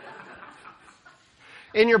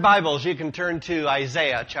In your Bibles, you can turn to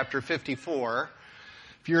Isaiah chapter 54.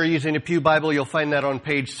 If you're using a Pew Bible, you'll find that on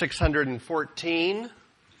page 614.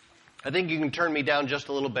 I think you can turn me down just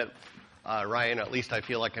a little bit, Ryan. At least I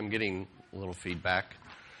feel like I'm getting a little feedback.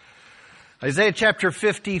 Isaiah chapter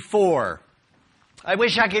 54. I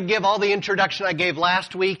wish I could give all the introduction I gave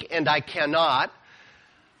last week, and I cannot.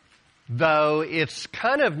 Though it's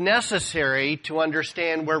kind of necessary to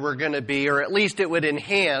understand where we're going to be, or at least it would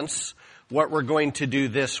enhance what we're going to do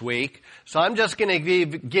this week. So I'm just going to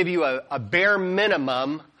give you a bare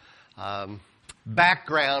minimum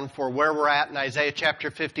background for where we're at in Isaiah chapter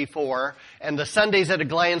 54. And the Sundays at a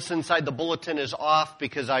glance inside the bulletin is off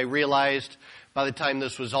because I realized by the time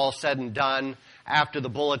this was all said and done, after the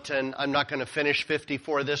bulletin, I'm not going to finish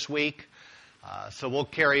 54 this week. So we'll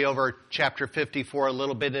carry over chapter 54 a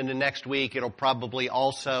little bit into next week. It'll probably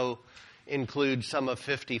also include some of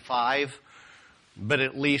 55. But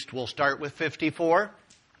at least we'll start with 54.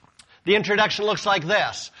 The introduction looks like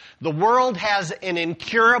this. The world has an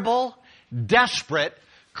incurable, desperate,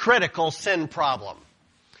 critical sin problem.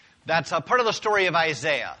 That's a part of the story of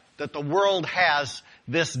Isaiah, that the world has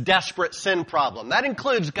this desperate sin problem. That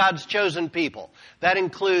includes God's chosen people. That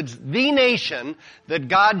includes the nation that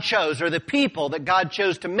God chose, or the people that God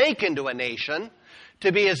chose to make into a nation,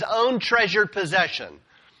 to be His own treasured possession.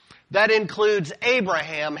 That includes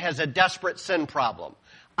Abraham has a desperate sin problem.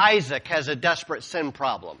 Isaac has a desperate sin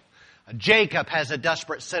problem. Jacob has a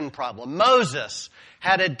desperate sin problem. Moses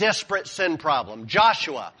had a desperate sin problem.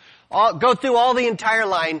 Joshua. Go through all the entire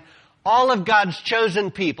line. All of God's chosen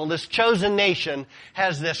people, this chosen nation,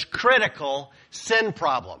 has this critical sin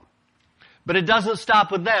problem. But it doesn't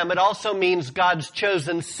stop with them. It also means God's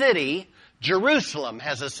chosen city, Jerusalem,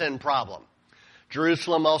 has a sin problem.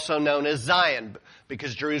 Jerusalem, also known as Zion,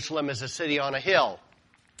 because Jerusalem is a city on a hill,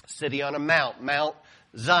 a city on a mount, Mount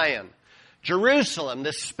Zion. Jerusalem,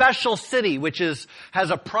 this special city which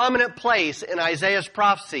has a prominent place in Isaiah's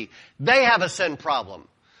prophecy, they have a sin problem.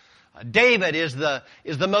 David is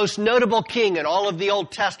the most notable king in all of the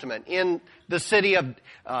Old Testament in the city of,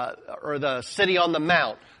 or the city on the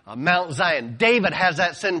mount, Mount Zion. David has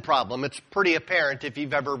that sin problem. It's pretty apparent if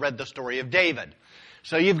you've ever read the story of David.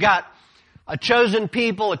 So you've got a chosen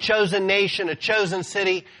people, a chosen nation, a chosen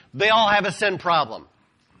city. They all have a sin problem.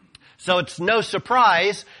 So it's no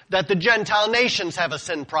surprise that the Gentile nations have a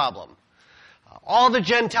sin problem. All the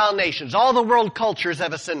Gentile nations, all the world cultures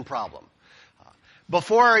have a sin problem.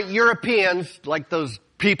 Before Europeans, like those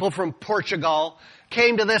people from Portugal,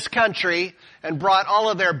 came to this country and brought all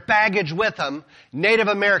of their baggage with them, Native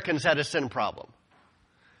Americans had a sin problem.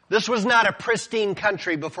 This was not a pristine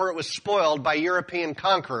country before it was spoiled by European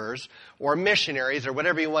conquerors or missionaries or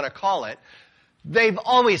whatever you want to call it. They've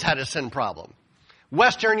always had a sin problem.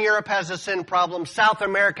 Western Europe has a sin problem. South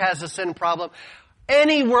America has a sin problem.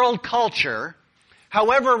 Any world culture,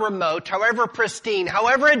 however remote, however pristine,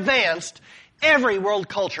 however advanced, every world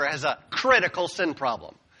culture has a critical sin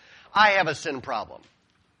problem. I have a sin problem.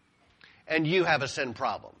 And you have a sin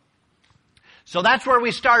problem. So that's where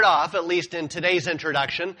we start off, at least in today's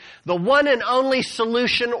introduction. The one and only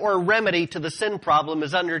solution or remedy to the sin problem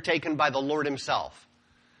is undertaken by the Lord Himself.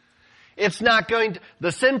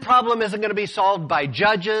 The sin problem isn't going to be solved by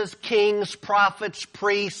judges, kings, prophets,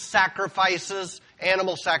 priests, sacrifices,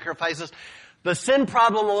 animal sacrifices. The sin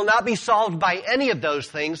problem will not be solved by any of those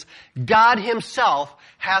things. God Himself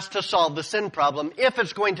has to solve the sin problem if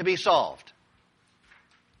it's going to be solved.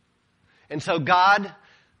 And so God,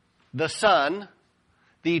 the Son,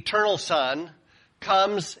 the eternal Son,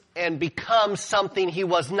 comes and becomes something He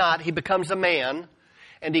was not. He becomes a man,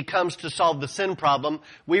 and He comes to solve the sin problem.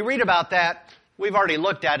 We read about that. We've already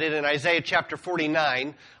looked at it in Isaiah chapter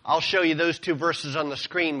 49. I'll show you those two verses on the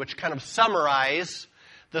screen, which kind of summarize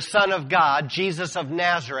the Son of God, Jesus of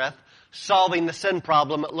Nazareth, solving the sin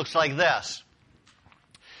problem. It looks like this.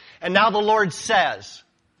 And now the Lord says,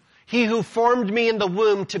 He who formed me in the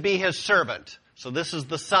womb to be His servant. So this is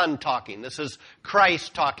the Son talking. This is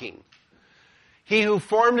Christ talking. He who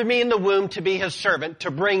formed me in the womb to be His servant, to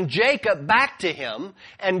bring Jacob back to Him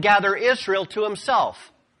and gather Israel to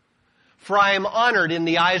Himself. For I am honored in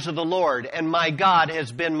the eyes of the Lord, and my God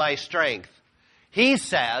has been my strength. He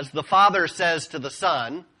says, the Father says to the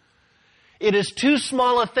Son, it is too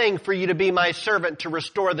small a thing for you to be my servant to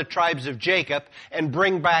restore the tribes of Jacob and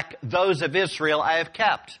bring back those of Israel I have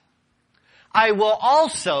kept. I will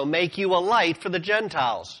also make you a light for the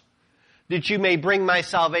Gentiles, that you may bring my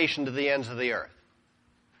salvation to the ends of the earth.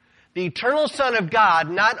 The eternal Son of God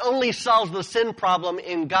not only solves the sin problem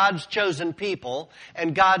in God's chosen people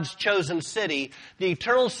and God's chosen city, the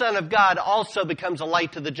eternal Son of God also becomes a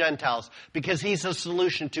light to the Gentiles because he's a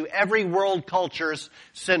solution to every world culture's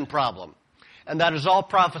sin problem. And that is all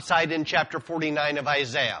prophesied in chapter 49 of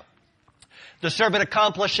Isaiah. The servant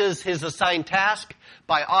accomplishes his assigned task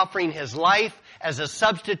by offering his life as a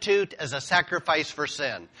substitute, as a sacrifice for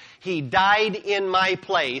sin. He died in my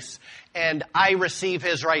place, and I receive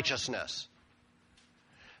his righteousness.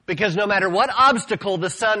 Because no matter what obstacle the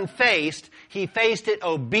Son faced, he faced it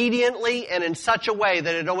obediently and in such a way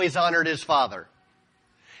that it always honored his Father.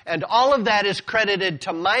 And all of that is credited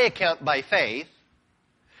to my account by faith,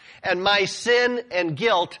 and my sin and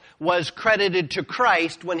guilt was credited to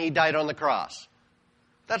Christ when he died on the cross.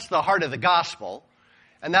 That's the heart of the gospel,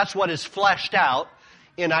 and that's what is fleshed out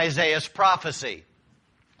in Isaiah's prophecy.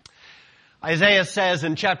 Isaiah says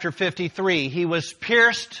in chapter 53, he was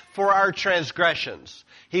pierced for our transgressions.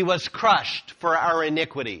 He was crushed for our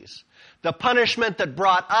iniquities. The punishment that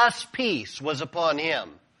brought us peace was upon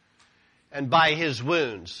him, and by his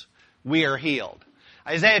wounds we are healed.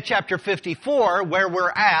 Isaiah chapter 54, where we're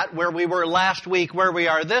at, where we were last week, where we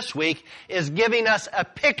are this week, is giving us a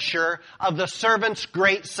picture of the servant's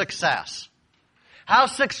great success. How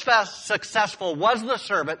successful was the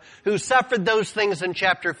servant who suffered those things in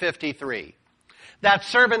chapter 53? That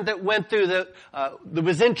servant that went through that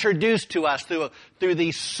was introduced to us through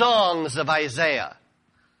these songs of Isaiah.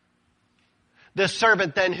 This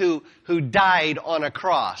servant then who died on a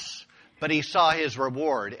cross, but he saw his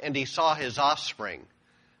reward and he saw his offspring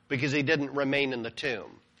because he didn't remain in the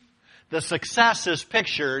tomb. The success is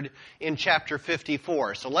pictured in chapter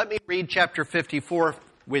 54. So let me read chapter 54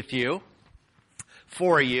 with you,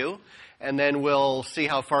 for you, and then we'll see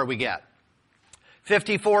how far we get.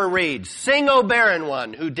 54 reads, "Sing, O barren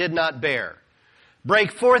one who did not bear.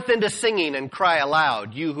 Break forth into singing and cry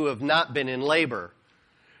aloud, you who have not been in labor.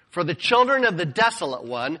 For the children of the desolate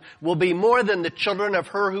one will be more than the children of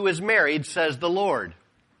her who is married, says the Lord.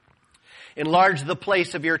 Enlarge the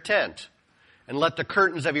place of your tent, and let the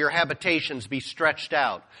curtains of your habitations be stretched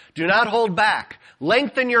out. Do not hold back.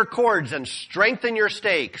 Lengthen your cords and strengthen your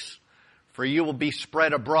stakes, for you will be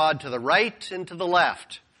spread abroad to the right and to the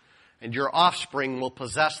left, and your offspring will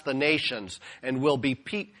possess the nations and will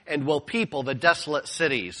people the desolate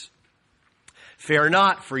cities. Fear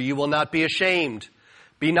not, for you will not be ashamed.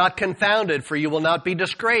 Be not confounded, for you will not be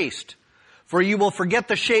disgraced. For you will forget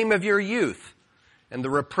the shame of your youth, and the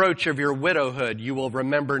reproach of your widowhood you will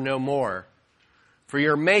remember no more. For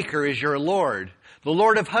your Maker is your Lord. The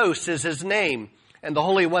Lord of hosts is his name, and the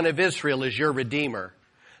Holy One of Israel is your Redeemer.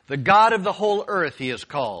 The God of the whole earth he is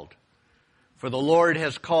called. For the Lord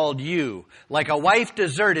has called you, like a wife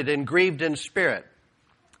deserted and grieved in spirit,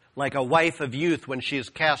 like a wife of youth when she is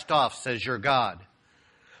cast off, says your God.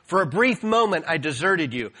 For a brief moment I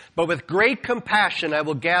deserted you, but with great compassion I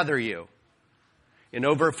will gather you. In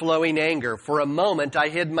overflowing anger, for a moment I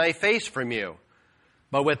hid my face from you,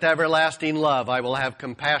 but with everlasting love I will have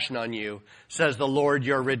compassion on you, says the Lord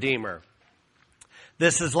your Redeemer.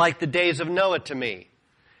 This is like the days of Noah to me.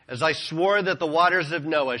 As I swore that the waters of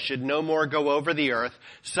Noah should no more go over the earth,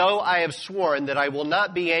 so I have sworn that I will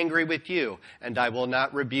not be angry with you, and I will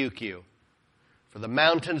not rebuke you. For the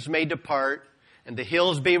mountains may depart, and the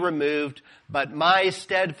hills be removed, but my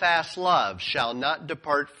steadfast love shall not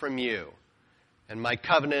depart from you, and my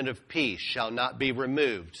covenant of peace shall not be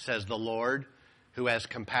removed, says the Lord, who has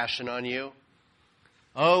compassion on you.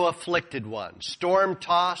 O afflicted one,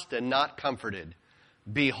 storm-tossed and not comforted,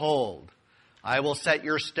 behold, I will set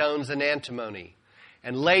your stones in antimony,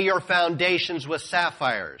 and lay your foundations with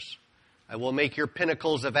sapphires. I will make your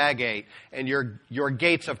pinnacles of agate, and your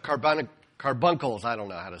gates of carbuncles, I don't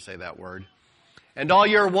know how to say that word, and all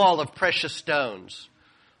your wall of precious stones.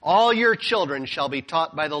 All your children shall be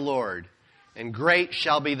taught by the Lord, and great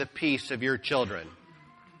shall be the peace of your children.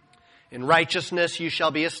 In righteousness you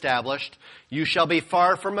shall be established. You shall be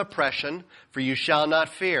far from oppression, for you shall not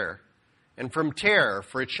fear, and from terror,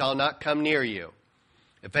 for it shall not come near you.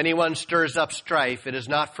 If anyone stirs up strife, it is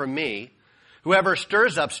not from me. Whoever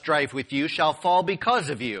stirs up strife with you shall fall because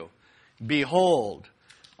of you. Behold,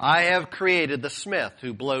 I have created the smith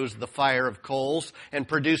who blows the fire of coals and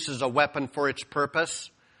produces a weapon for its purpose.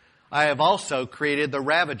 I have also created the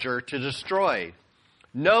ravager to destroy.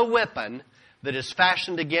 No weapon that is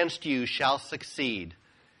fashioned against you shall succeed,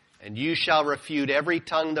 and you shall refute every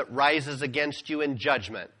tongue that rises against you in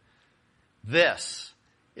judgment. This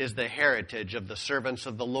is the heritage of the servants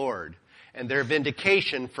of the Lord, and their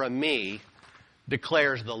vindication from me,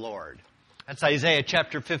 declares the Lord. That's Isaiah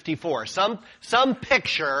chapter 54. Some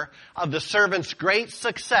picture of the servant's great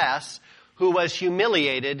success who was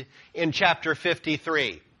humiliated in chapter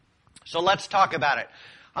 53. So let's talk about it.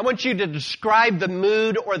 I want you to describe the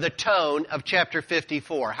mood or the tone of chapter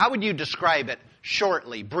 54. How would you describe it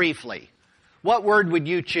shortly, briefly? What word would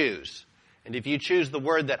you choose? And if you choose the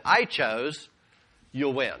word that I chose,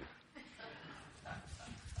 you'll win.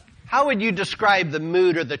 How would you describe the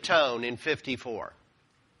mood or the tone in 54?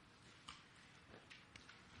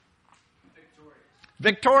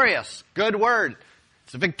 Victorious. Good word.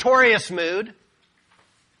 It's a victorious mood.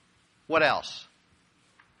 What else?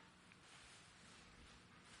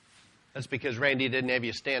 That's because Randy didn't have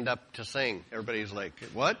you stand up to sing. Everybody's like,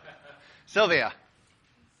 what? Sylvia.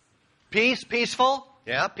 Peace, peaceful?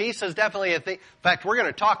 Yeah, peace is definitely a thing. In fact, we're going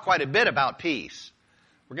to talk quite a bit about peace.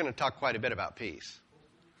 We're going to talk quite a bit about peace.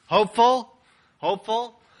 Hopeful?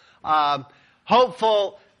 Hopeful?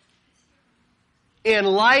 Hopeful in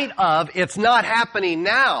light of it's not happening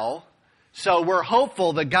now, so we're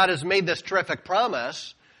hopeful that God has made this terrific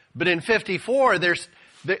promise. But in 54,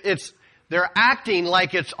 they're acting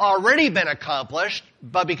like it's already been accomplished,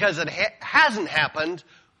 but because it hasn't happened,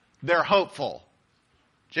 they're hopeful.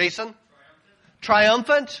 Jason?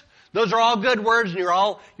 Triumphant. Those are all good words, and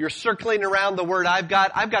you're circling around the word I've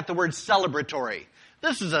got. I've got the word celebratory.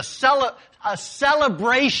 This is a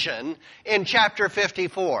celebration in chapter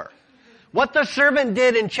 54. What the servant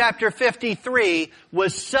did in chapter 53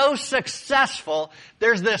 was so successful,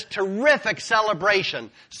 there's this terrific celebration.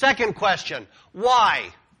 Second question, why?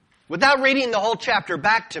 Without reading the whole chapter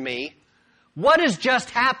back to me, what has just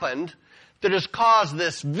happened that has caused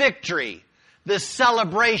this victory, this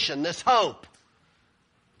celebration, this hope?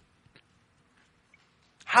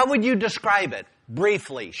 How would you describe it?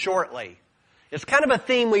 Briefly, shortly. It's kind of a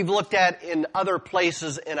theme we've looked at in other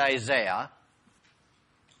places in Isaiah.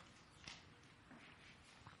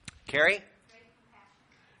 Carrie?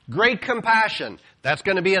 Great compassion. That's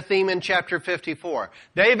going to be a theme in chapter 54.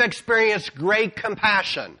 They've experienced great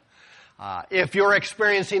compassion. If you're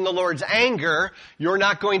experiencing the Lord's anger, you're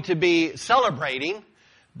not going to be celebrating,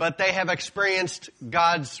 but they have experienced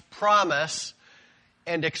God's promise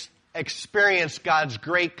and experienced God's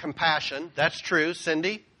great compassion. That's true.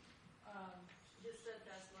 Cindy? His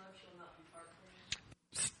steadfast love shall not be far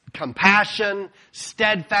from you. Compassion,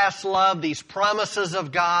 steadfast love, these promises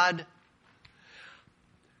of God.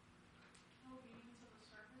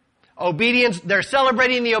 Obedience, they're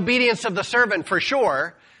celebrating the obedience of the servant for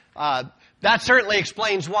sure. That certainly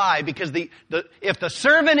explains why, because if the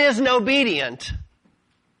servant isn't obedient,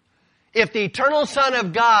 if the eternal Son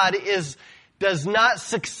of God does not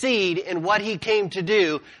succeed in what he came to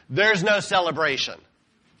do, there's no celebration.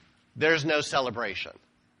 There's no celebration.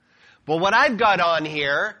 But what I've got on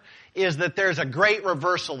here is that there's a great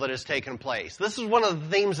reversal that has taken place. This is one of the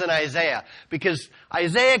themes in Isaiah, because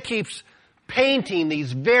Isaiah keeps painting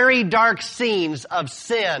these very dark scenes of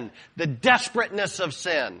sin, the desperateness of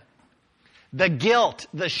sin, the guilt,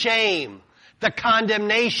 the shame, the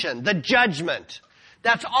condemnation, the judgment.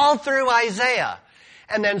 That's all through Isaiah.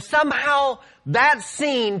 And then somehow that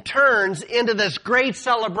scene turns into this great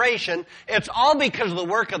celebration. It's all because of the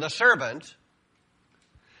work of the servant.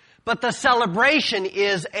 But the celebration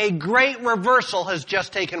is a great reversal has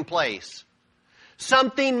just taken place.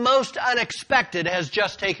 Something most unexpected has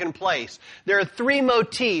just taken place. There are three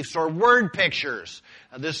motifs or word pictures.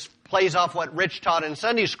 This plays off what Rich taught in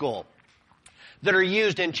Sunday school, that are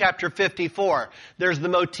used in chapter 54. There's the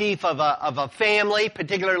motif of a family,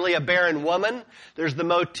 particularly a barren woman. There's the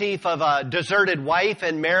motif of a deserted wife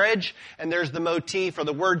and marriage. And there's the motif or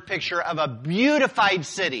the word picture of a beautified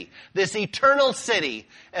city, this eternal city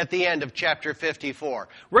at the end of chapter 54.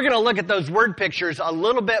 We're going to look at those word pictures a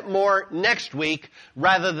little bit more next week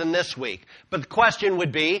rather than this week. But the question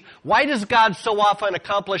would be, why does God so often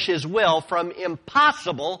accomplish His will from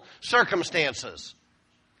impossible circumstances?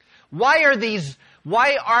 Why are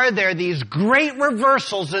there these great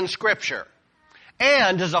reversals in Scripture?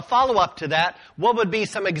 And as a follow-up to that, what would be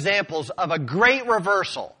some examples of a great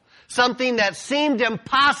reversal? Something that seemed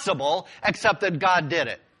impossible except that God did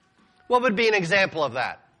it. What would be an example of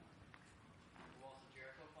that?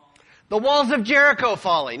 The walls of Jericho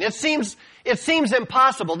falling. It seems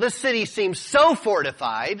impossible. This city seems so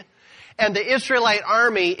fortified. And the Israelite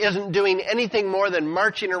army isn't doing anything more than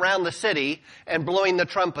marching around the city and blowing the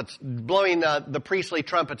trumpets, blowing the priestly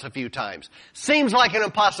trumpets a few times. Seems like an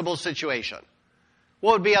impossible situation.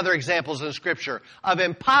 What would be other examples in Scripture of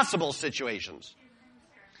impossible situations?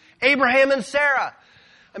 Abraham and Sarah.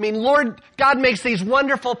 I mean, Lord God makes these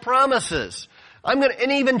wonderful promises.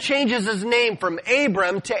 And even changes his name from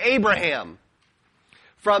Abram to Abraham.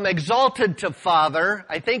 From exalted to father,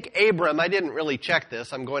 I think Abram, I didn't really check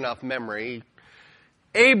this, I'm going off memory.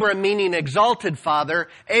 Abram meaning exalted father,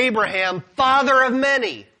 Abraham, father of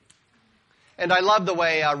many. And I love the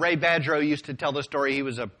way Ray Badgerow used to tell the story. He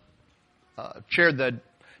was chaired the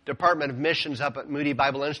Department of Missions up at Moody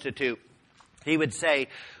Bible Institute. He would say,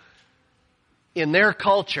 in their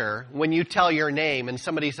culture, when you tell your name and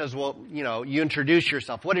somebody says, well, you introduce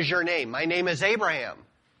yourself. What is your name? My name is Abraham.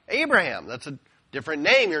 Abraham, that's a different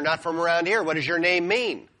name. You're not from around here. What does your name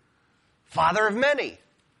mean? Father of many.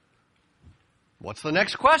 What's the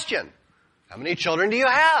next question? How many children do you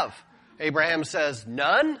have? Abraham says,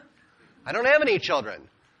 none. I don't have any children.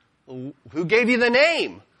 Well, who gave you the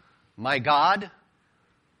name? My God.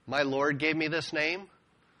 My Lord gave me this name.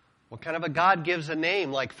 What kind of a God gives a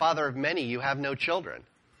name like Father of many? You have no children.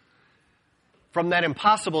 From that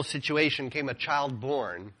impossible situation came a child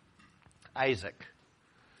born, Isaac.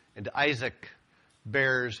 And Isaac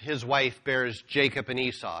his wife bears Jacob and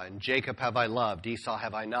Esau. And Jacob have I loved, Esau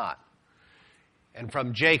have I not. And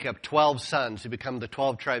from Jacob, 12 sons who become the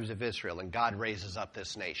 12 tribes of Israel. And God raises up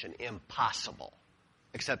this nation. Impossible.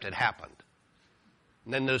 Except it happened.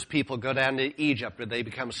 And then those people go down to Egypt where they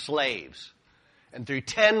become slaves. And through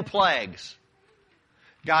 10 plagues,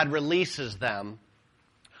 God releases them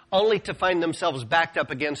only to find themselves backed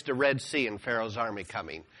up against a Red Sea and Pharaoh's army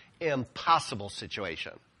coming. Impossible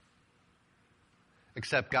situation.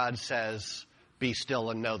 Except God says, be still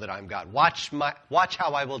and know that I'm God. Watch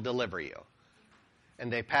how I will deliver you.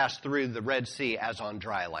 And they pass through the Red Sea as on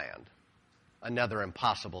dry land. Another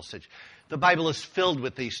impossible situation. The Bible is filled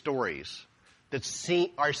with these stories that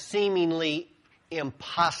are seemingly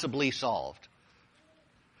impossibly solved.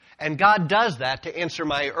 And God does that to answer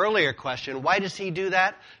my earlier question. Why does He do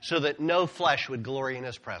that? So that no flesh would glory in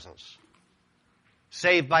His presence.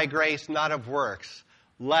 Saved by grace, not of works,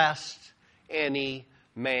 lest any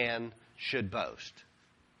man should boast.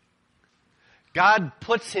 God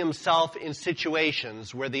puts Himself in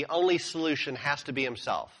situations where the only solution has to be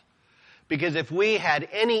Himself. Because if we had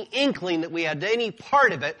any inkling that we had any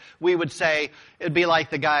part of it, we would say, it'd be like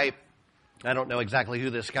the guy, I don't know exactly who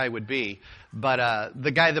this guy would be, but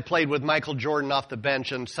the guy that played with Michael Jordan off the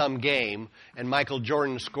bench in some game, and Michael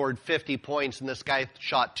Jordan scored 50 points and this guy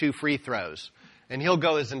shot 2 free throws. And he'll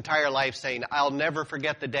go his entire life saying, I'll never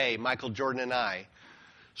forget the day Michael Jordan and I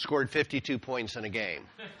scored 52 points in a game.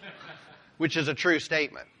 Which is a true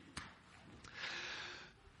statement.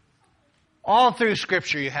 All through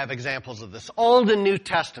Scripture you have examples of this. Old and New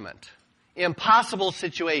Testament. Impossible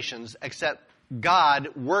situations, except God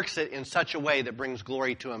works it in such a way that brings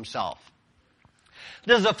glory to Himself.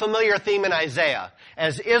 This is a familiar theme in Isaiah.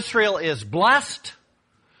 As Israel is blessed,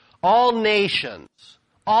 all nations,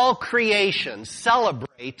 all creation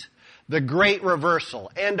celebrate the great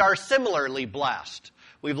reversal and are similarly blessed.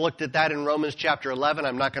 We've looked at that in Romans chapter 11.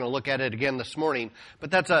 I'm not going to look at it again this morning.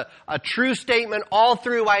 But that's a true statement all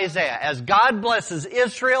through Isaiah. As God blesses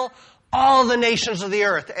Israel, all the nations of the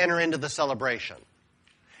earth enter into the celebration.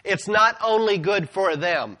 It's not only good for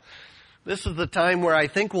them. This is the time where I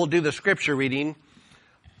think we'll do the scripture reading,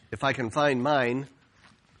 if I can find mine.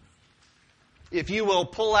 If you will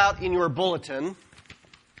pull out in your bulletin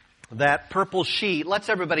that purple sheet, let's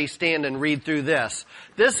everybody stand and read through this.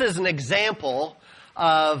 This is an example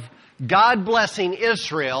of God blessing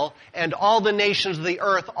Israel, and all the nations of the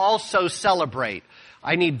earth also celebrate.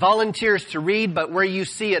 I need volunteers to read, but where you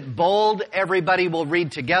see it bold, everybody will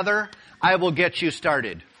read together. I will get you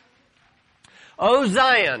started. O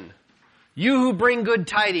Zion, you who bring good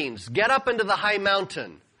tidings, get up into the high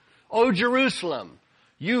mountain. O Jerusalem,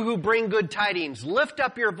 you who bring good tidings, lift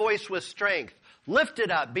up your voice with strength. Lift it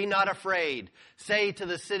up, be not afraid. Say to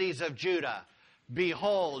the cities of Judah,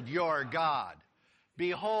 behold your God.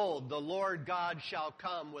 Behold, the Lord God shall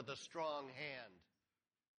come with a strong hand.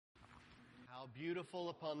 How beautiful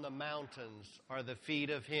upon the mountains are the feet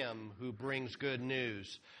of him who brings good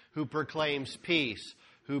news, who proclaims peace,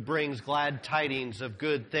 who brings glad tidings of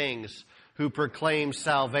good things, who proclaims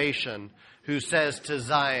salvation, who says to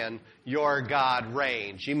Zion, your God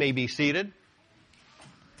reigns. You may be seated.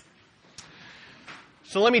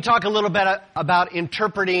 So let me talk a little bit about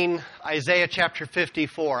interpreting Isaiah chapter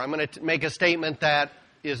 54. I'm going to make a statement that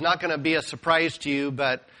is not going to be a surprise to you,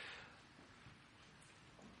 but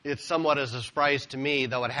it's somewhat as a surprise to me,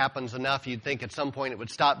 though it happens enough you'd think at some point it would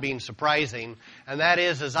stop being surprising. And that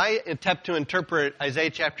is, as I attempt to interpret Isaiah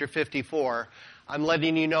chapter 54, I'm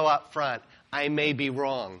letting you know up front, I may be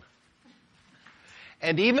wrong.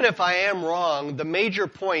 And even if I am wrong, the major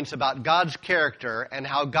points about God's character and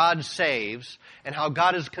how God saves and how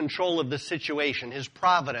God is in control of the situation, His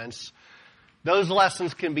providence, those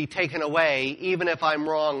lessons can be taken away even if I'm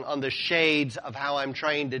wrong on the shades of how I'm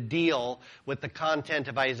trying to deal with the content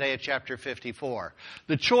of Isaiah chapter 54.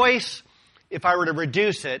 The choice, if I were to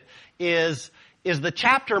reduce it, is the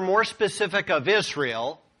chapter more specific of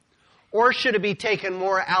Israel, or should it be taken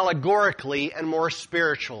more allegorically and more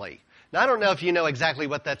spiritually? Now, I don't know if you know exactly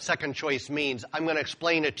what that second choice means. I'm going to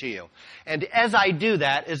explain it to you. And as I do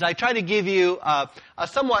that, as I try to give you a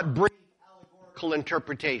somewhat brief allegorical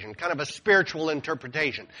interpretation, kind of a spiritual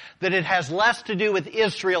interpretation, that it has less to do with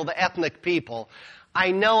Israel, the ethnic people,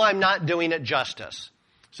 I know I'm not doing it justice.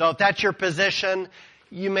 So if that's your position,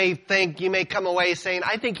 you may come away saying,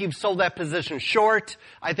 I think you've sold that position short.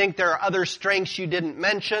 I think there are other strengths you didn't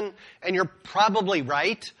mention, and you're probably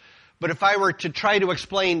right. But if I were to try to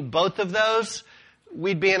explain both of those,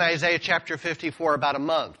 we'd be in Isaiah chapter 54 about a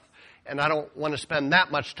month. And I don't want to spend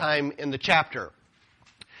that much time in the chapter.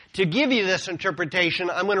 To give you this interpretation,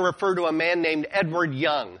 I'm going to refer to a man named Edward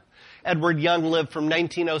Young. Edward Young lived from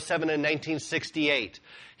 1907 to 1968.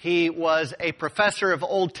 He was a professor of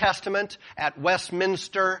Old Testament at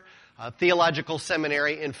Westminster Theological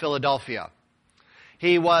Seminary in Philadelphia.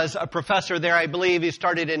 He was a professor there, I believe he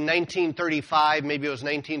started in 1935, maybe it was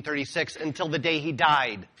 1936, until the day he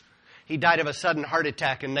died. He died of a sudden heart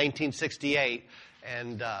attack in 1968,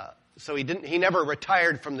 and so he never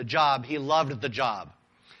retired from the job. He loved the job.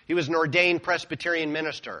 He was an ordained Presbyterian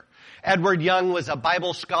minister. Edward Young was a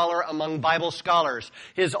Bible scholar among Bible scholars.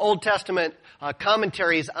 His Old Testament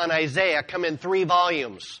commentaries on Isaiah come in 3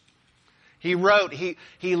 volumes. He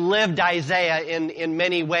lived Isaiah in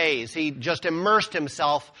many ways. He just immersed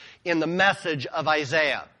himself in the message of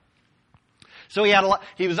Isaiah. So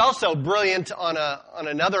he was also brilliant on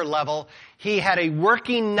another level. He had a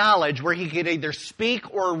working knowledge where he could either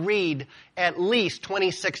speak or read at least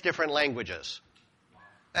 26 different languages.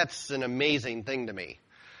 That's an amazing thing to me.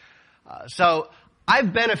 So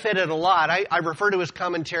I've benefited a lot. I refer to his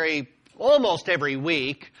commentary almost every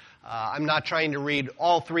week. I'm not trying to read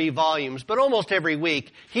all 3 volumes, but almost every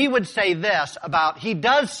week, he does say this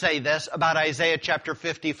about Isaiah chapter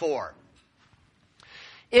 54.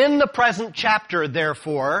 In the present chapter,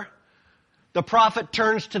 therefore, the prophet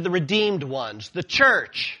turns to the redeemed ones, the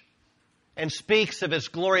church, and speaks of his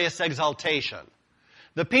glorious exaltation.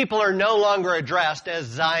 The people are no longer addressed as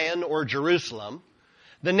Zion or Jerusalem.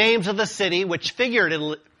 The names of the city, which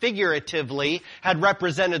figuratively had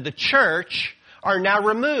represented the church, are now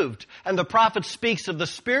removed, and the prophet speaks of the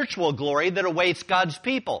spiritual glory that awaits God's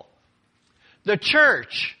people. The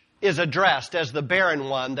church is addressed as the barren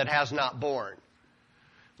one that has not borne.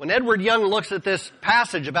 When Edward Young looks at this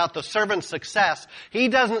passage about the servant's success, he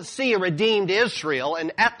doesn't see a redeemed Israel,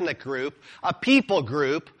 an ethnic group, a people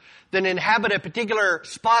group that inhabit a particular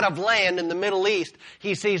spot of land in the Middle East.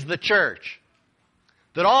 He sees the church.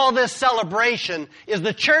 That all this celebration is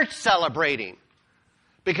the church celebrating.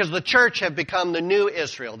 Because the church have become the new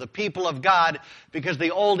Israel, the people of God, because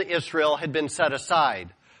the old Israel had been set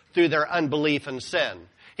aside through their unbelief and sin.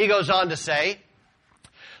 He goes on to say,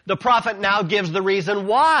 the prophet now gives the reason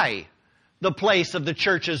why the place of the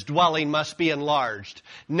church's dwelling must be enlarged.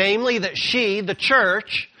 Namely, that she, the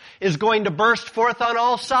church, is going to burst forth on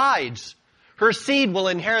all sides. Her seed will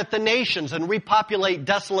inherit the nations and repopulate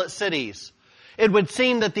desolate cities. It would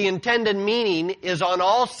seem that the intended meaning is on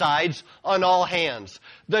all sides, on all hands.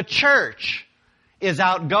 The church is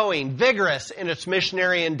outgoing, vigorous in its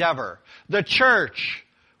missionary endeavor. The church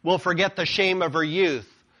will forget the shame of her youth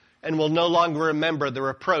and will no longer remember the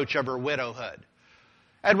reproach of her widowhood.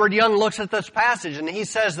 Edward Young looks at this passage and he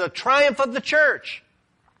says the triumph of the church.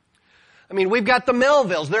 I mean, we've got the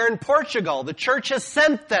Melvilles. They're in Portugal. The church has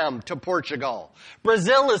sent them to Portugal.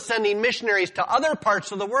 Brazil is sending missionaries to other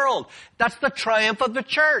parts of the world. That's the triumph of the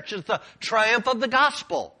church. It's the triumph of the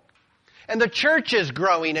gospel. And the church is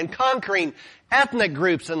growing and conquering ethnic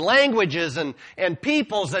groups and languages and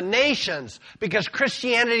peoples and nations because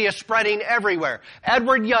Christianity is spreading everywhere.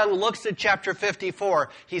 Edward Young looks at chapter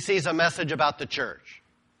 54. He sees a message about the church.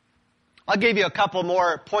 I'll give you a couple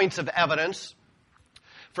more points of evidence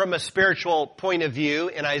from a spiritual point of view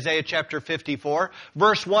in Isaiah chapter 54.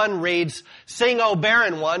 Verse 1 reads, "Sing, O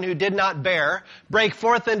barren one who did not bear, break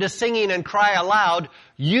forth into singing and cry aloud,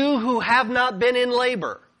 you who have not been in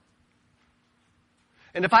labor."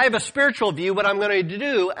 And if I have a spiritual view, what I'm going to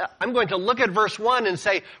do, I'm going to look at verse 1 and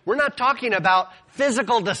say, we're not talking about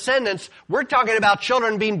physical descendants, we're talking about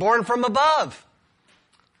children being born from above.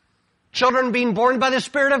 Children being born by the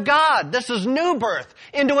Spirit of God. This is new birth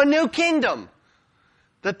into a new kingdom.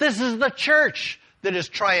 That this is the church that is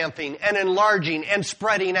triumphing and enlarging and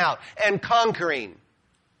spreading out and conquering,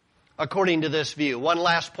 according to this view. One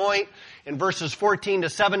last point, in verses 14 to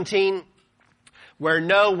 17, where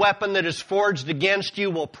no weapon that is forged against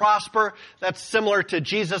you will prosper. That's similar to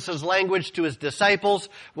Jesus' language to his disciples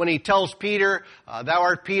when he tells Peter, thou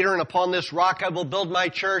art Peter, and upon this rock I will build my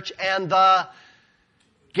church, and the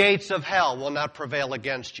gates of hell will not prevail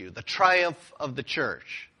against you. The triumph of the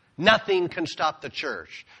church. Nothing can stop the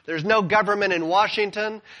church. There's no government in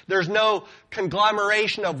Washington. There's no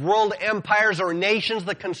conglomeration of world empires or nations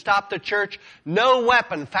that can stop the church. No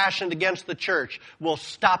weapon fashioned against the church will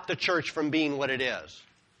stop the church from being what it is.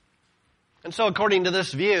 And so according to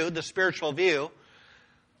this view, the spiritual view,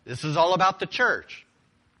 this is all about the church.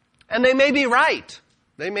 And they may be right.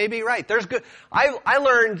 They may be right. There's good. I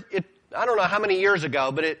learned it, I don't know how many years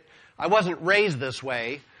ago, but I wasn't raised this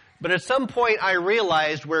way. But at some point I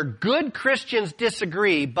realized where good Christians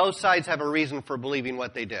disagree, both sides have a reason for believing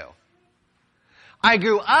what they do. I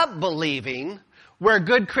grew up believing where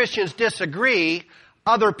good Christians disagree,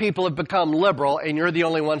 other people have become liberal and you're the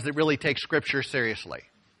only ones that really take Scripture seriously.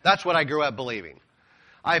 That's what I grew up believing.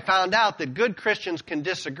 I found out that good Christians can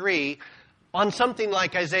disagree on something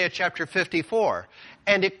like Isaiah chapter 54.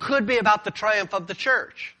 And it could be about the triumph of the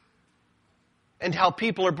church. And how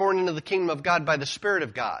people are born into the kingdom of God by the Spirit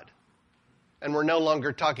of God. And we're no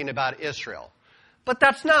longer talking about Israel. But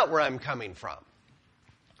that's not where I'm coming from.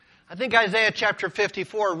 I think Isaiah chapter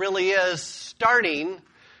 54 really is starting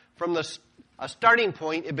from a starting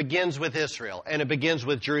point. It begins with Israel, and it begins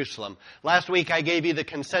with Jerusalem. Last week I gave you the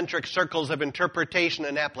concentric circles of interpretation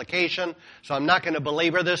and application, so I'm not going to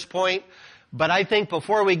belabor this point. But I think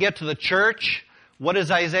before we get to the church, what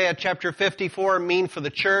does Isaiah chapter 54 mean for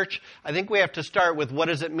the church? I think we have to start with what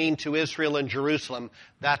does it mean to Israel and Jerusalem.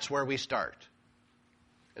 That's where we start.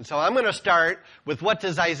 And so I'm going to start with what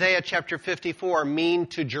does Isaiah chapter 54 mean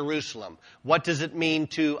to Jerusalem? What does it mean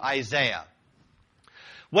to Isaiah?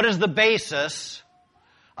 What is the basis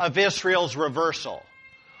of Israel's reversal?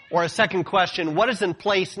 Or a second question, what is in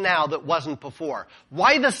place now that wasn't before?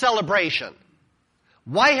 Why the celebration?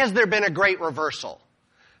 Why has there been a great reversal?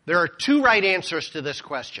 There are two right answers to this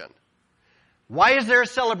question. Why is there a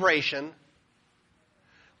celebration?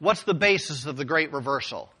 What's the basis of the great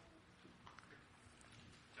reversal?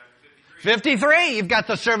 53. You've got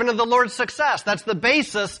the servant of the Lord's success. That's the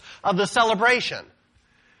basis of the celebration.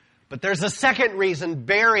 But there's a second reason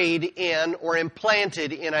buried in or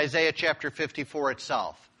implanted in Isaiah chapter 54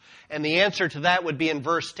 itself. And the answer to that would be in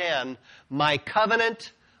verse 10, my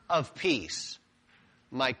covenant of peace.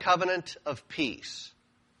 My covenant of peace.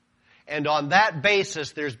 And on that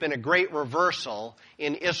basis, there's been a great reversal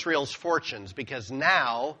in Israel's fortunes because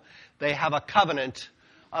now they have a covenant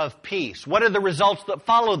of peace. What are the results that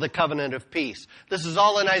follow the covenant of peace? This is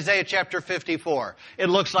all in Isaiah chapter 54. It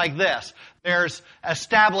looks like this. There's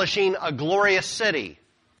establishing a glorious city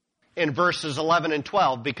in verses 11 and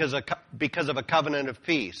 12 because of a covenant of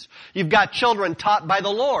peace. You've got children taught by the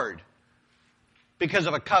Lord because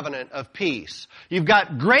of a covenant of peace. You've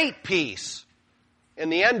got great peace in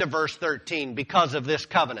the end of verse 13 because of this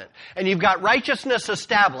covenant. And you've got righteousness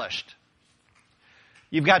established.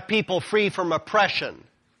 You've got people free from oppression,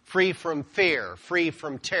 free from fear, free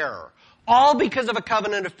from terror. All because of a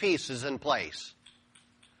covenant of peace is in place.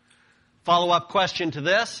 Follow-up question to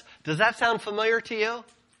this. Does that sound familiar to you?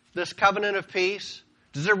 This covenant of peace?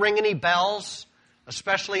 Does it ring any bells?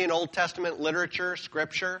 Especially in Old Testament literature,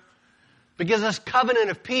 Scripture? Because this covenant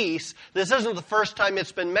of peace, this isn't the first time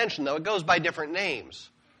it's been mentioned, though. It goes by different names.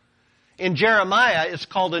 In Jeremiah, it's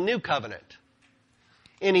called a new covenant.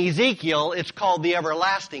 In Ezekiel, it's called the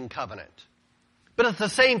everlasting covenant. But it's the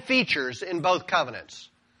same features in both covenants.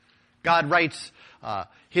 God writes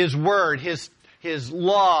His word, His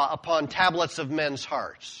law upon tablets of men's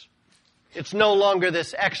hearts. It's no longer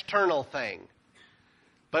this external thing.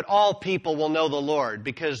 But all people will know the Lord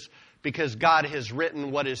because God has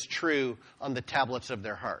written what is true on the tablets of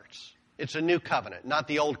their hearts. It's a new covenant, not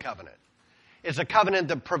the old covenant. It's a covenant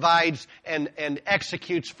that provides and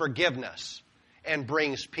executes forgiveness and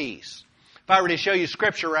brings peace. If I were to show you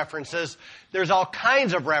Scripture references, there's all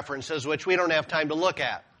kinds of references which we don't have time to look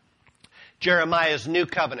at. Jeremiah's new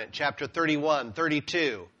covenant, chapter 31,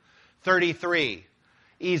 32, 33.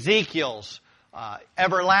 Ezekiel's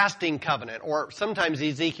everlasting covenant, or sometimes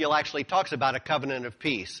Ezekiel actually talks about a covenant of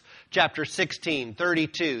peace. Chapter 16,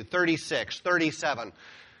 32, 36, 37.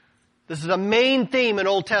 This is a main theme in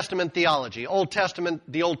Old Testament theology,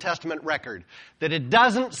 the Old Testament record, that it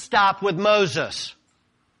doesn't stop with Moses.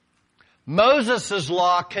 Moses'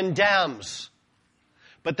 law condemns.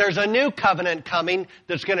 But there's a new covenant coming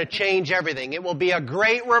that's going to change everything. It will be a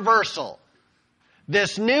great reversal.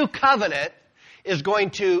 This new covenant is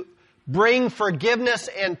going to bring forgiveness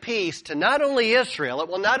and peace to not only Israel, it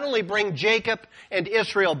will not only bring Jacob and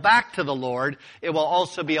Israel back to the Lord, it will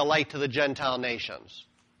also be a light to the Gentile nations.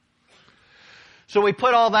 So we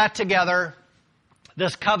put all that together,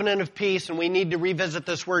 this covenant of peace, and we need to revisit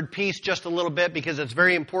this word peace just a little bit because it's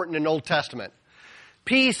very important in Old Testament.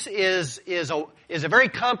 Peace is a very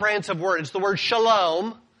comprehensive word. It's the word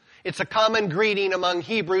shalom. It's a common greeting among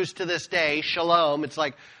Hebrews to this day, shalom. It's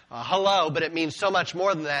like hello, but it means so much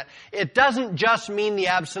more than that. It doesn't just mean the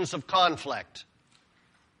absence of conflict.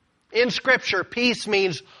 In Scripture, peace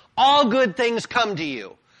means all good things come to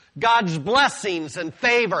you. God's blessings and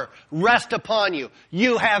favor rest upon you.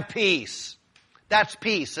 You have peace. That's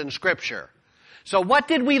peace in Scripture. So what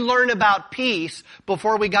did we learn about peace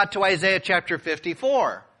before we got to Isaiah chapter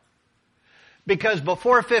 54? Because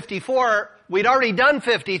before 54, we'd already done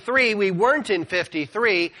 53. We weren't in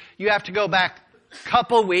 53. You have to go back a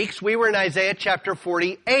couple weeks. We were in Isaiah chapter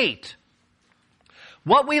 48.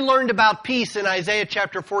 What we learned about peace in Isaiah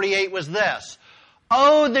chapter 48 was this.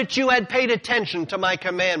 Oh, that you had paid attention to my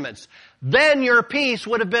commandments. Then your peace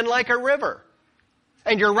would have been like a river,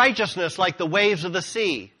 and your righteousness like the waves of the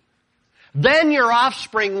sea. Then your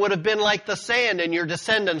offspring would have been like the sand, and your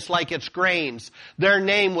descendants like its grains. Their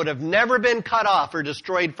name would have never been cut off or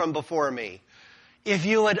destroyed from before me. If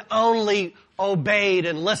you had only obeyed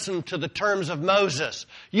and listened to the terms of Moses,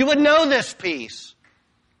 you would know this peace.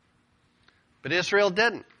 But Israel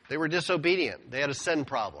didn't. They were disobedient. They had a sin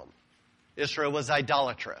problem. Israel was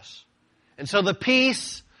idolatrous. And so the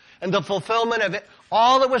peace and the fulfillment of it,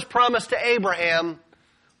 all that was promised to Abraham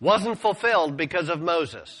wasn't fulfilled because of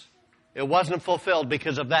Moses. It wasn't fulfilled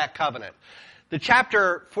because of that covenant. The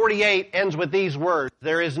chapter 48 ends with these words.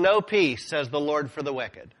 There is no peace, says the Lord, for the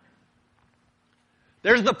wicked.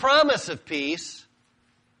 There's the promise of peace.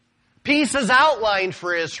 Peace is outlined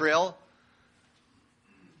for Israel.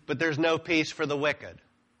 But there's no peace for the wicked.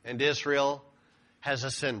 And Israel has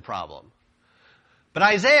a sin problem. But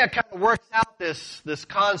Isaiah kind of works out this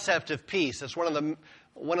concept of peace. It's one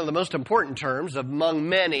of the most important terms among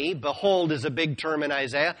many. Behold is a big term in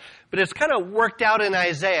Isaiah. But it's kind of worked out in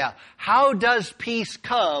Isaiah. How does peace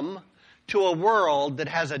come to a world that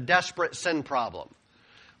has a desperate sin problem?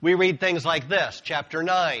 We read things like this, chapter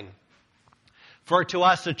 9. For to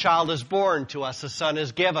us a child is born, to us a son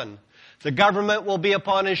is given. The government will be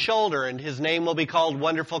upon his shoulder, and his name will be called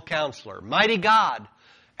Wonderful Counselor, Mighty God,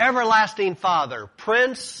 Everlasting Father,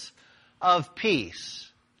 Prince of Peace.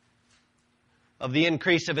 Of the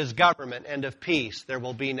increase of his government and of peace there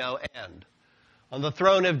will be no end. On the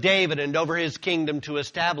throne of David and over his kingdom to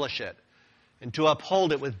establish it and to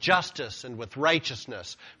uphold it with justice and with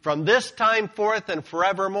righteousness. From this time forth and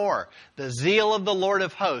forevermore, the zeal of the Lord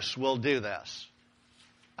of hosts will do this.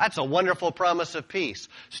 That's a wonderful promise of peace,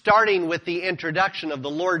 starting with the introduction of the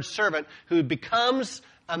Lord's servant who becomes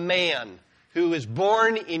a man, who is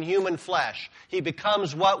born in human flesh. He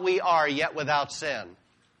becomes what we are, yet without sin.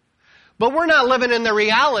 But we're not living in the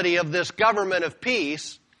reality of this government of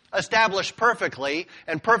peace, established perfectly,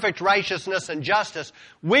 and perfect righteousness and justice.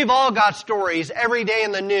 We've all got stories every day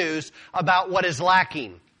in the news about what is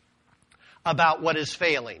lacking, about what is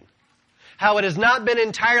failing, how it has not been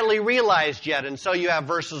entirely realized yet. And so you have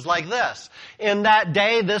verses like this. In that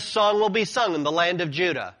day, this song will be sung in the land of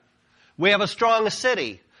Judah. We have a strong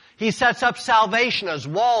city. He sets up salvation as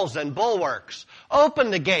walls and bulwarks.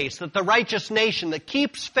 Open the gates that the righteous nation that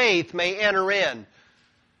keeps faith may enter in.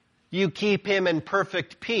 You keep him in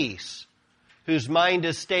perfect peace, whose mind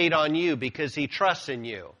is stayed on you because he trusts in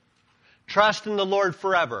you. Trust in the Lord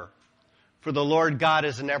forever, for the Lord God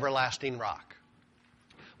is an everlasting rock.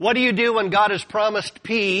 What do you do when God has promised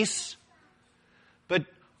peace, but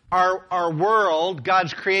our world,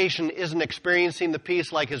 God's creation, isn't experiencing the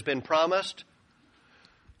peace like has been promised?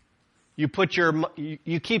 You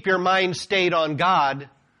keep your mind stayed on God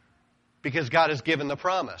because God has given the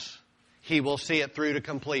promise. He will see it through to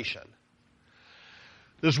completion.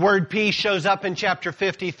 This word peace shows up in chapter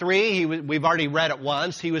 53. We've already read it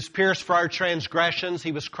once. He was pierced for our transgressions.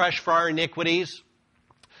 He was crushed for our iniquities.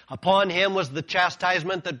 Upon him was the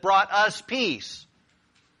chastisement that brought us peace.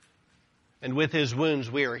 And with his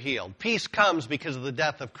wounds we are healed. Peace comes because of the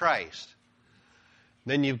death of Christ.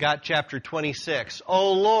 Then you've got chapter 26.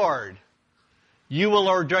 O Lord, you will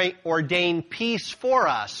ordain peace for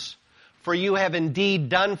us, for you have indeed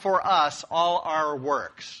done for us all our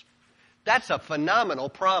works. That's a phenomenal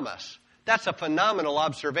promise. That's a phenomenal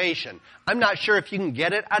observation. I'm not sure if you can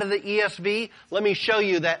get it out of the ESV. Let me show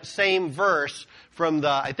you that same verse from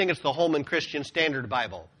I think it's the Holman Christian Standard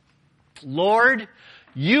Bible. Lord,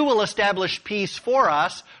 you will establish peace for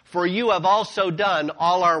us, for you have also done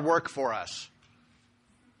all our work for us.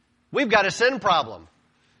 We've got a sin problem.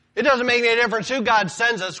 It doesn't make any difference who God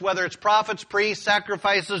sends us, whether it's prophets, priests,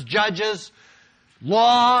 sacrifices, judges,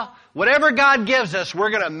 law, whatever God gives us, we're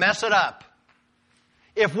going to mess it up.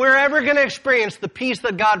 If we're ever going to experience the peace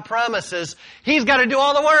that God promises, He's got to do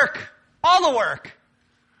all the work. All the work.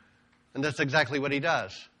 And that's exactly what He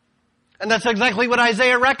does. And that's exactly what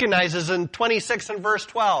Isaiah recognizes in 26 and verse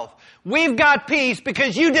 12. We've got peace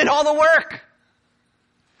because you did all the work.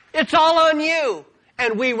 It's all on you.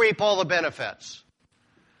 And we reap all the benefits.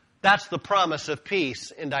 That's the promise of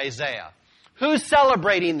peace in Isaiah. Who's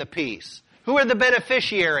celebrating the peace? Who are the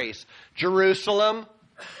beneficiaries? Jerusalem,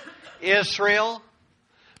 Israel.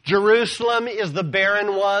 Jerusalem is the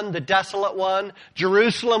barren one, the desolate one.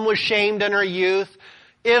 Jerusalem was shamed in her youth.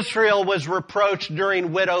 Israel was reproached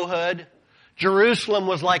during widowhood. Jerusalem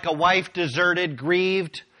was like a wife deserted,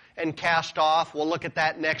 grieved, and cast off. We'll look at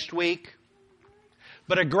that next week.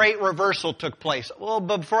 But a great reversal took place. Well,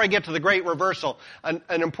 before I get to the great reversal, an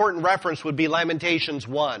important reference would be Lamentations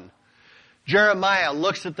 1. Jeremiah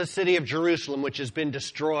looks at the city of Jerusalem, which has been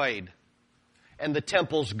destroyed, and the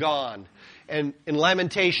temple's gone. And in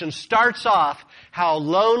Lamentations starts off how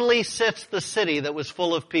lonely sits the city that was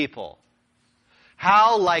full of people.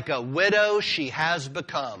 How like a widow she has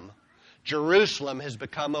become. Jerusalem has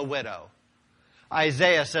become a widow.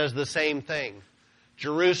 Isaiah says the same thing.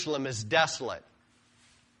 Jerusalem is desolate,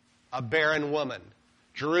 a barren woman.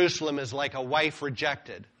 Jerusalem is like a wife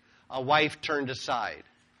rejected, a wife turned aside.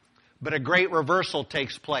 But a great reversal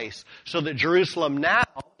takes place so that Jerusalem now,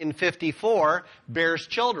 in 54, bears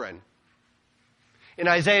children. In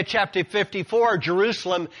Isaiah chapter 54,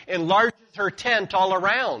 Jerusalem enlarges her tent all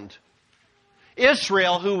around.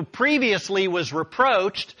 Israel, who previously was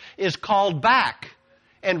reproached, is called back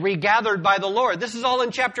and regathered by the Lord. This is all in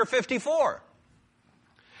chapter 54.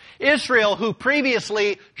 Israel,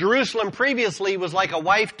 Jerusalem previously was like a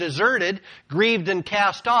wife deserted, grieved and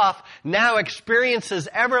cast off, now experiences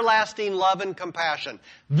everlasting love and compassion.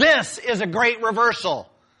 This is a great reversal.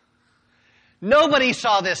 Nobody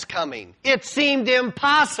saw this coming. It seemed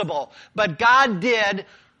impossible, but God did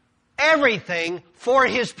everything for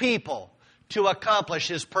His people to accomplish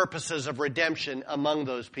His purposes of redemption among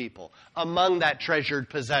those people, among that treasured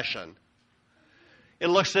possession. It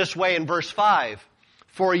looks this way in verse 5.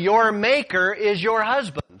 For your Maker is your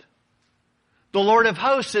husband. The Lord of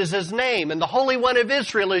hosts is His name, and the Holy One of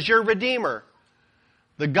Israel is your Redeemer.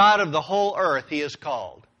 The God of the whole earth He is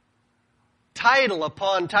called. Title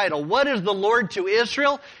upon title. What is the Lord to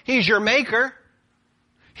Israel? He's your Maker.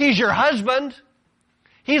 He's your husband.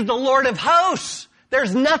 He's the Lord of hosts.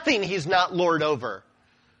 There's nothing He's not Lord over.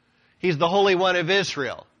 He's the Holy One of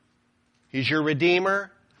Israel. He's your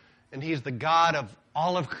Redeemer, and He's the God of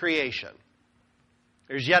all of creation.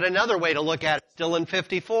 There's yet another way to look at it, still in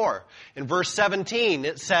 54. In verse 17,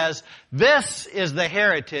 it says, this is the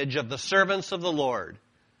heritage of the servants of the Lord,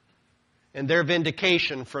 and their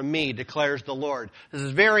vindication from me, declares the Lord. This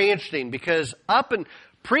is very interesting because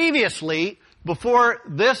previously, before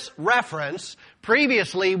this reference,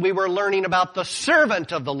 previously we were learning about the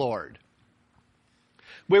servant of the Lord.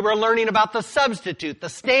 We were learning about the substitute, the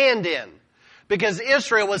stand-in, because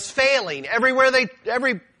Israel was failing.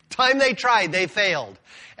 Every time they tried, they failed.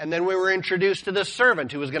 And then we were introduced to this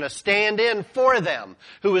servant who was going to stand in for them,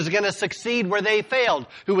 who was going to succeed where they failed,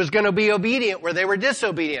 who was going to be obedient where they were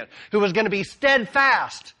disobedient, who was going to be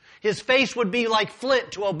steadfast. His face would be like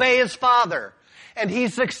flint to obey his father. And he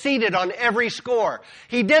succeeded on every score.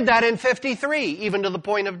 He did that in 53, even to the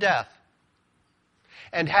point of death.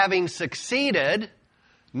 And having succeeded,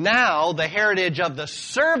 now the heritage of the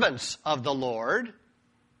servants of the Lord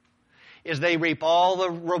is they reap all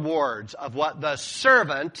the rewards of what the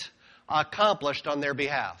servant accomplished on their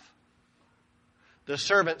behalf. The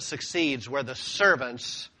servant succeeds where the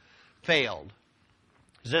servants failed.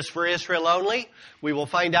 Is this for Israel only? We will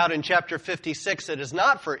find out in chapter 56 it is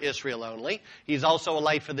not for Israel only. He's also a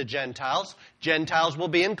light for the Gentiles. Gentiles will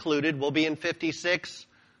be included. We'll be in 56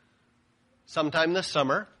 sometime this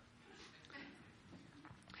summer.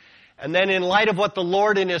 And then in light of what the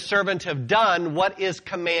Lord and His servant have done, what is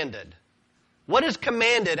commanded? What is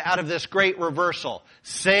commanded out of this great reversal?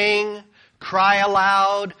 Sing, cry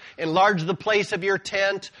aloud, enlarge the place of your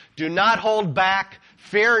tent, do not hold back,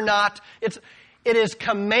 fear not. It is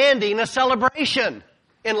commanding a celebration.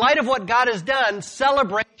 In light of what God has done,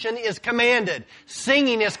 celebration is commanded.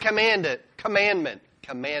 Singing is commanded.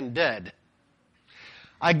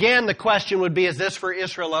 Again, the question would be, is this for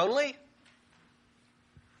Israel only?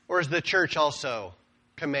 Or is the church also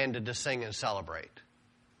commanded to sing and celebrate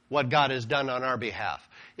what God has done on our behalf?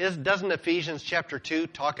 Doesn't Ephesians chapter 2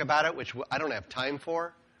 talk about it, which I don't have time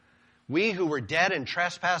for? We who were dead in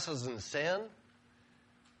trespasses and sin.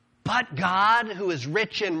 But God, who is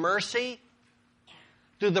rich in mercy,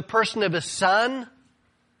 through the person of His Son,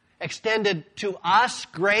 extended to us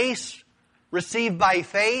grace received by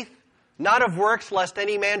faith, not of works, lest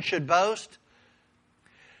any man should boast.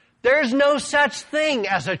 There's no such thing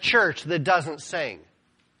as a church that doesn't sing.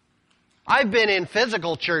 I've been in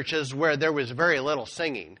physical churches where there was very little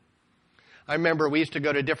singing. I remember we used to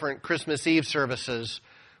go to different Christmas Eve services.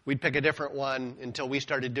 We'd pick a different one until we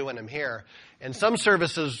started doing them here. And some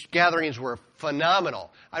services, gatherings were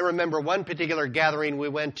phenomenal. I remember one particular gathering we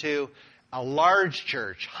went to, a large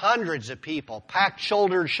church, hundreds of people, packed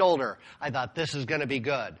shoulder to shoulder. I thought, this is going to be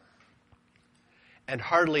good. And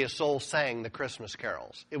hardly a soul sang the Christmas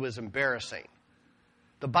carols. It was embarrassing.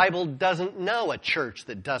 The Bible doesn't know a church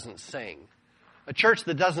that doesn't sing. A church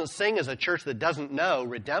that doesn't sing is a church that doesn't know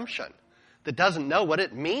redemption, that doesn't know what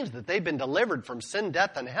it means that they've been delivered from sin,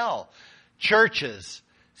 death, and hell. Churches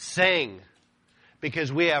sing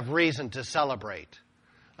because we have reason to celebrate.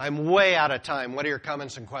 I'm way out of time. What are your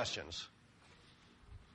comments and questions?